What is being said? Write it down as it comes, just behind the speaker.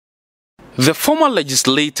The former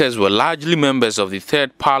legislators were largely members of the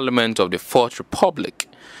Third Parliament of the Fourth Republic.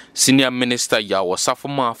 Senior Minister Yawo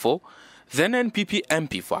Safo-Mafo, then NPP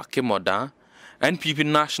MP for Akemodan, NPP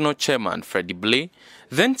National Chairman Freddie Blay,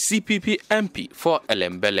 then CPP MP for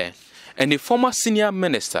Elembele, and the former Senior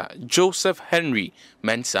Minister Joseph Henry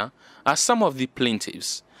Mensah are some of the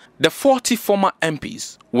plaintiffs. The 40 former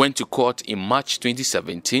MPs went to court in March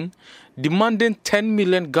 2017, demanding 10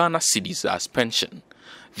 million Ghana cedis as pension.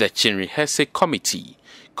 The Chinery-Hesse Committee,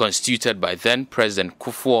 constituted by then-President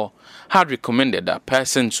Kufour, had recommended that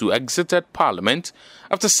persons who exited Parliament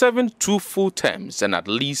after serving 2 full terms and at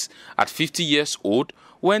least at 50 years old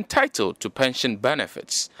were entitled to pension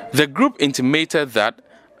benefits. The group intimated that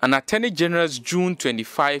an Attorney General's June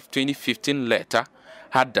 25, 2015 letter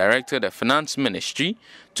had directed the Finance Ministry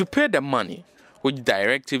to pay the money, which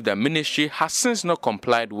directive the ministry has since not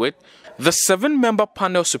complied with. The 7-member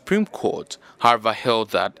panel Supreme Court, however,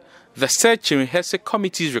 held that the said Chinery-Hesse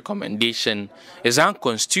Committee's recommendation is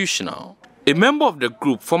unconstitutional. A member of the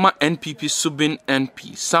group, former NPP Subin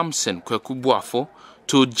MP Samson Kwekubuafo,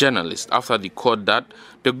 told journalists after the court that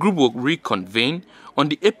the group will reconvene on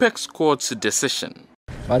the Apex Court's decision.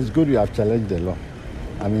 But it's good we have challenged the law.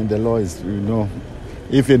 I mean, the law is,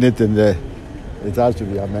 if anything there, it has to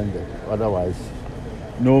be amended. Otherwise,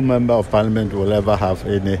 no member of parliament will ever have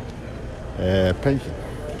any pension.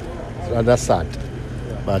 It's rather sad,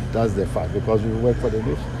 but that's the fact, because we work for the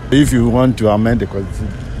nation. If you want to amend the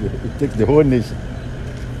constitution, it takes the whole nation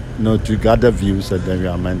to gather views and then we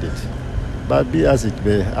amend it. But be as it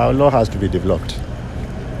may, our law has to be developed,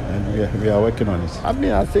 and we are working on it. I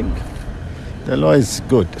mean, I think the law is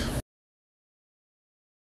good.